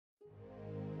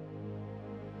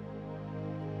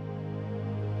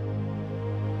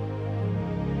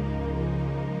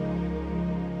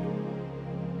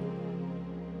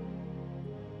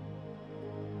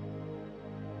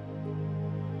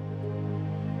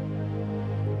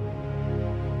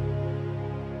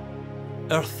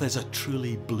Earth is a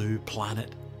truly blue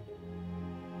planet.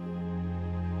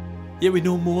 Yet we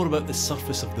know more about the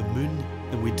surface of the moon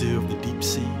than we do of the deep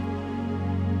sea.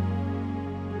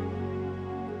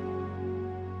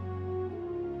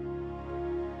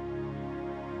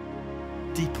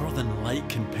 Deeper than light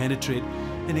can penetrate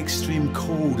in extreme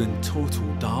cold and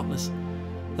total darkness.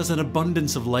 There's an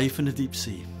abundance of life in the deep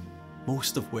sea,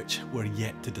 most of which we're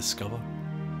yet to discover.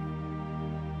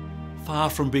 Far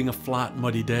from being a flat,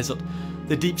 muddy desert,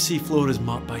 the deep sea floor is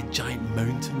marked by giant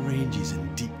mountain ranges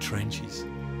and deep trenches.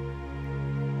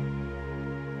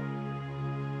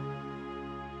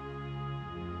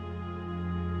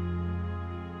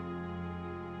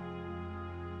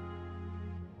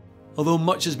 Although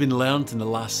much has been learned in the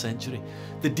last century,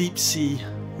 the deep sea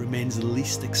remains the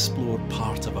least explored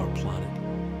part of our planet.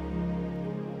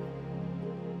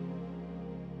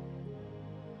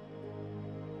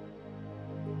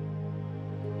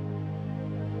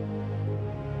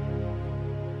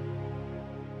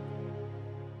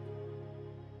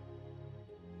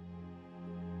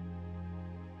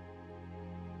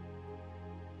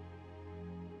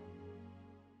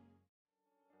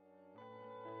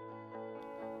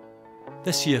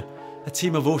 This year, a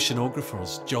team of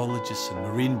oceanographers, geologists and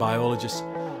marine biologists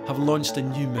have launched a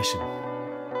new mission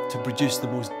to produce the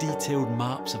most detailed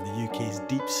maps of the UK's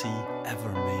deep sea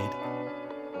ever made.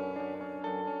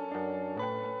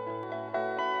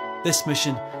 This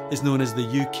mission is known as the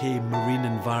UK Marine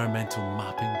Environmental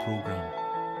Mapping Programme,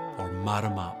 or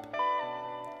MARAMAP.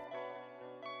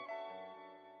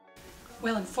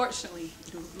 Well, unfortunately,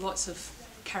 lots of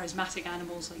charismatic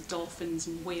animals like dolphins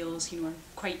and whales, are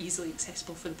quite easily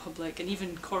accessible for the public, and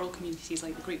even coral communities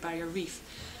like the Great Barrier Reef,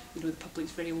 the public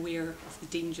is very aware of the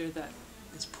danger that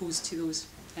is posed to those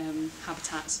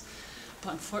habitats.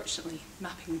 But unfortunately,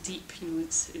 mapping deep,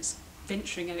 it's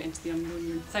venturing out into the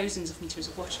unknown, thousands of metres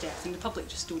of water depth, and the public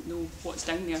just don't know what's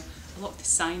down there. A lot of the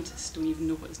scientists don't even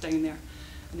know what's down there.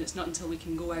 And it's not until we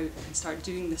can go out and start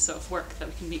doing this sort of work that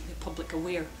we can make the public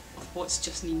aware of what's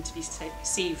just needing to be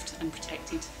saved and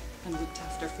protected and looked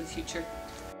after for the future.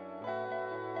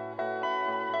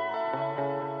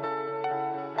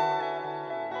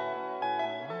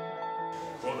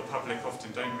 What the public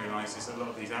often don't realise is that a lot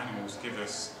of these animals give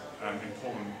us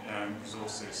important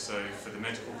resources. So for the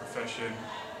medical profession,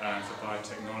 for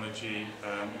biotechnology,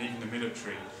 and even the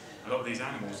military, a lot of these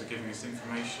animals are giving us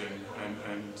information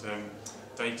and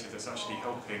data that's actually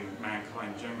helping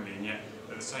mankind generally, and yet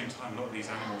at the same time a lot of these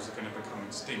animals are going to become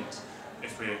extinct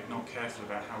if we're not careful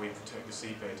about how we protect the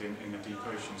seabed in the deep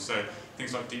ocean. So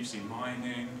things like deep sea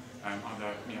mining,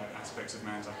 other aspects of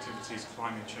man's activities,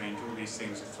 climate change, all these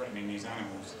things are threatening these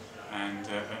animals, and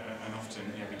often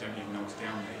we don't even know what's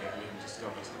down there yet. We haven't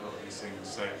discovered a lot of these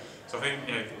things. So I think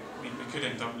we could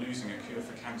end up losing a cure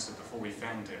for cancer before we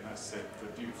found it. That's the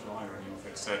beautiful irony of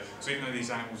it. So even though these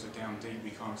animals are down deep,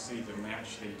 we can't see them, they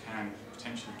actually can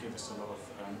potentially give us a lot of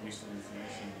useful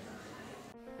information.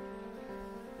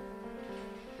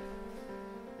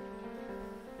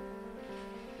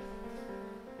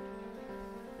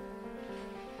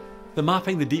 The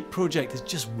Mapping the Deep project is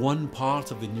just one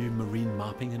part of the new Marine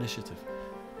Mapping Initiative.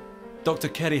 Dr.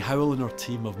 Kerry Howell and her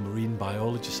team of marine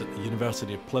biologists at the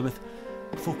University of Plymouth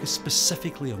focus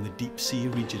specifically on the deep sea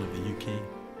region of the UK.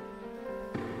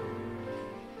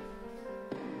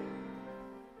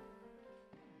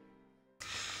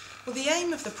 Well, the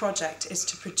aim of the project is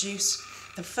to produce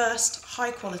the first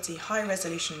high-quality,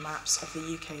 high-resolution maps of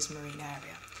the UK's marine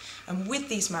area. And with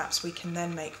these maps, we can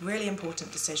then make really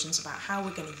important decisions about how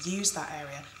we're going to use that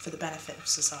area for the benefit of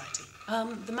society.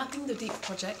 The Mapping the Deep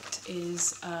project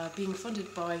is being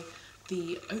funded by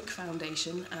the Oak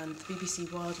Foundation and the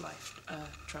BBC Wildlife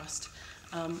Trust,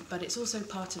 but it's also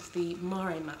part of the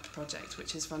MARAMAP project,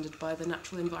 which is funded by the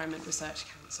Natural Environment Research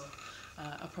Council,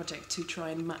 a project to try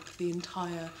and map the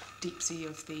entire deep sea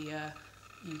of the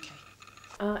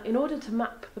UK. In order to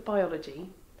map the biology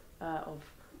of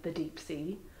the deep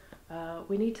sea,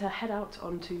 we need to head out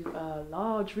onto a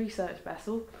large research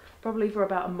vessel, probably for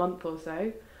about a month or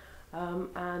so,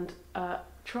 and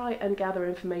try and gather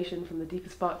information from the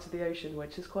deepest parts of the ocean,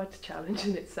 which is quite a challenge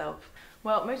in itself.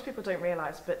 Well, most people don't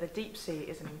realise, but the deep sea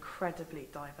is an incredibly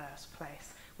diverse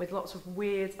place with lots of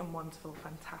weird and wonderful,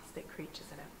 fantastic creatures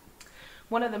in it.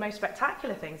 One of the most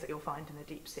spectacular things that you'll find in the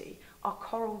deep sea are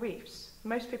coral reefs.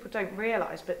 Most people don't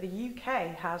realise, but the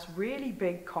UK has really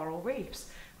big coral reefs.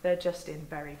 They're just in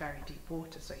very, very deep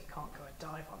water, so you can't go and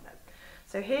dive on them.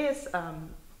 So here's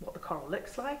what the coral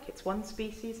looks like. It's one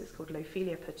species, it's called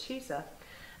Lophelia pertusa,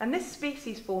 and this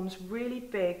species forms really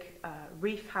big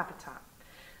reef habitat.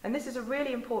 And this is a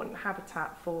really important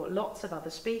habitat for lots of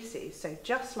other species. So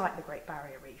just like the Great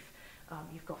Barrier Reef,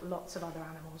 you've got lots of other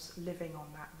animals living on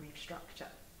that reef structure.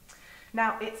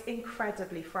 Now, it's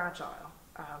incredibly fragile.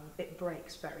 It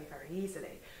breaks very, very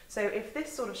easily. So if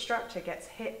this sort of structure gets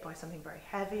hit by something very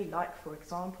heavy, like, for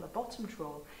example, a bottom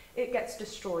trawl, it gets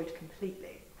destroyed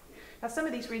completely. Now, some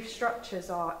of these reef structures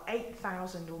are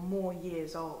 8,000 or more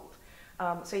years old.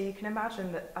 So you can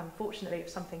imagine that, unfortunately, if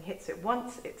something hits it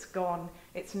once, it's gone,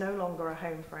 it's no longer a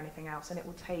home for anything else, and it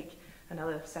will take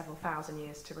another several thousand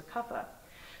years to recover.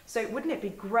 So wouldn't it be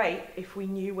great if we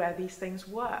knew where these things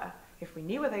were? If we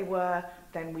knew where they were,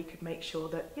 then we could make sure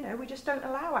that, we just don't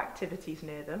allow activities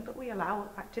near them, but we allow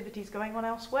activities going on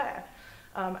elsewhere.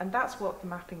 And that's what the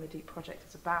Mapping the Deep project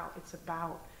is about. It's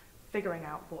about figuring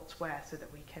out what's where so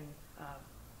that we can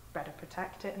better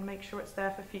protect it and make sure it's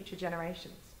there for future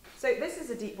generations. So this is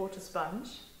a deep water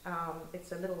sponge.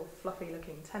 It's a little fluffy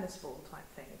looking tennis ball type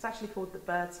thing. It's actually called the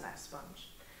bird's nest sponge.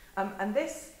 And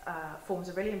this forms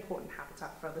a really important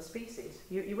habitat for other species.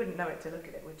 You wouldn't know it to look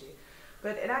at it, would you?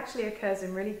 But it actually occurs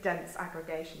in really dense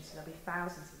aggregations, so there'll be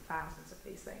thousands and thousands of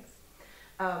these things.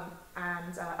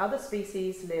 Other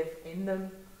species live in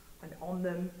them and on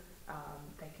them.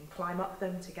 They can climb up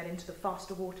them to get into the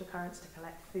faster water currents to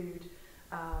collect food.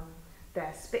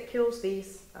 They're spicules,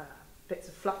 these bits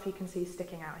of fluff you can see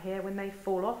sticking out here. When they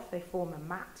fall off, they form a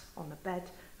mat on the bed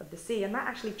of the sea, and that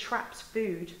actually traps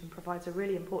food and provides a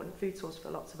really important food source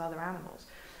for lots of other animals.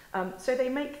 So they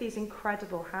make these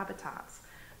incredible habitats.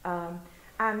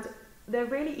 And they're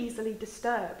really easily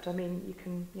disturbed. I mean, you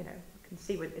can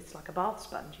see it's like a bath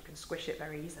sponge. You can squish it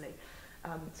very easily.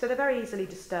 So they're very easily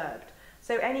disturbed.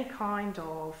 So any kind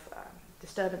of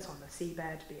disturbance on the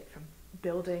seabed, be it from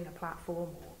building a platform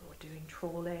or doing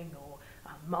trawling or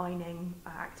mining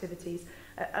activities,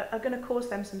 are going to cause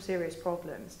them some serious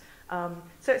problems.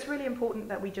 So it's really important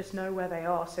that we just know where they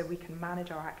are so we can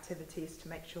manage our activities to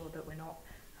make sure that we're not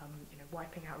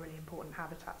wiping out really important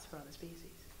habitats for other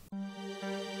species.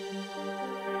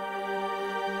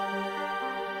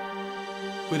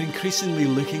 We're increasingly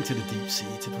looking to the deep sea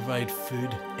to provide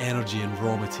food, energy and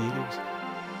raw materials.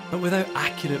 But without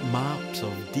accurate maps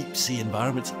of deep sea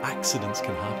environments, accidents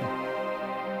can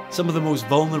happen. Some of the most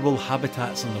vulnerable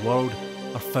habitats in the world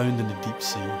are found in the deep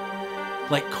sea,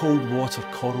 like cold water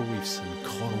coral reefs and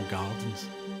coral gardens.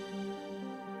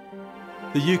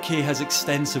 The UK has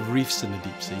extensive reefs in the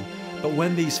deep sea, but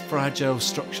when these fragile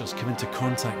structures come into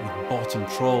contact with bottom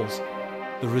trawls,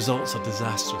 the results are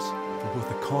disastrous for both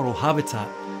the coral habitat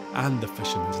and the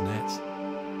fishermen's nets.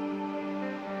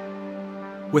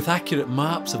 With accurate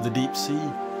maps of the deep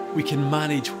sea, we can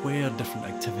manage where different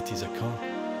activities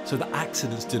occur so that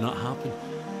accidents do not happen,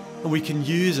 and we can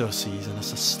use our seas in a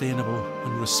sustainable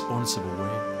and responsible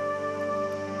way.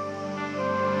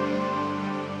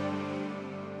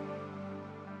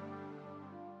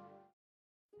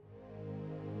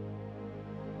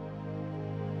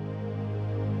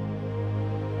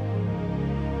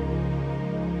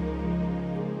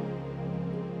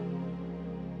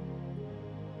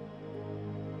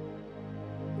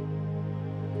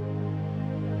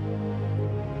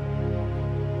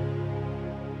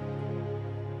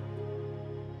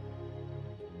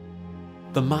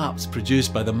 The maps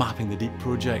produced by the Mapping the Deep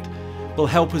project will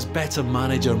help us better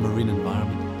manage our marine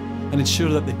environment and ensure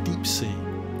that the deep sea,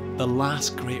 the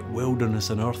last great wilderness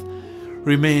on Earth,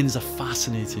 remains a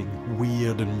fascinating,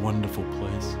 weird and wonderful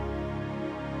place.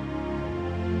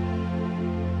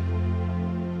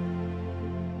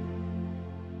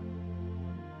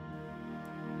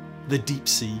 The deep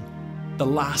sea, the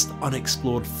last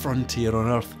unexplored frontier on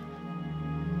Earth.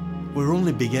 We're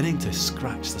only beginning to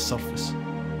scratch the surface.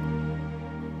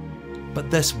 But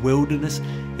this wilderness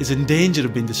is in danger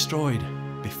of being destroyed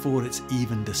before it's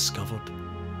even discovered.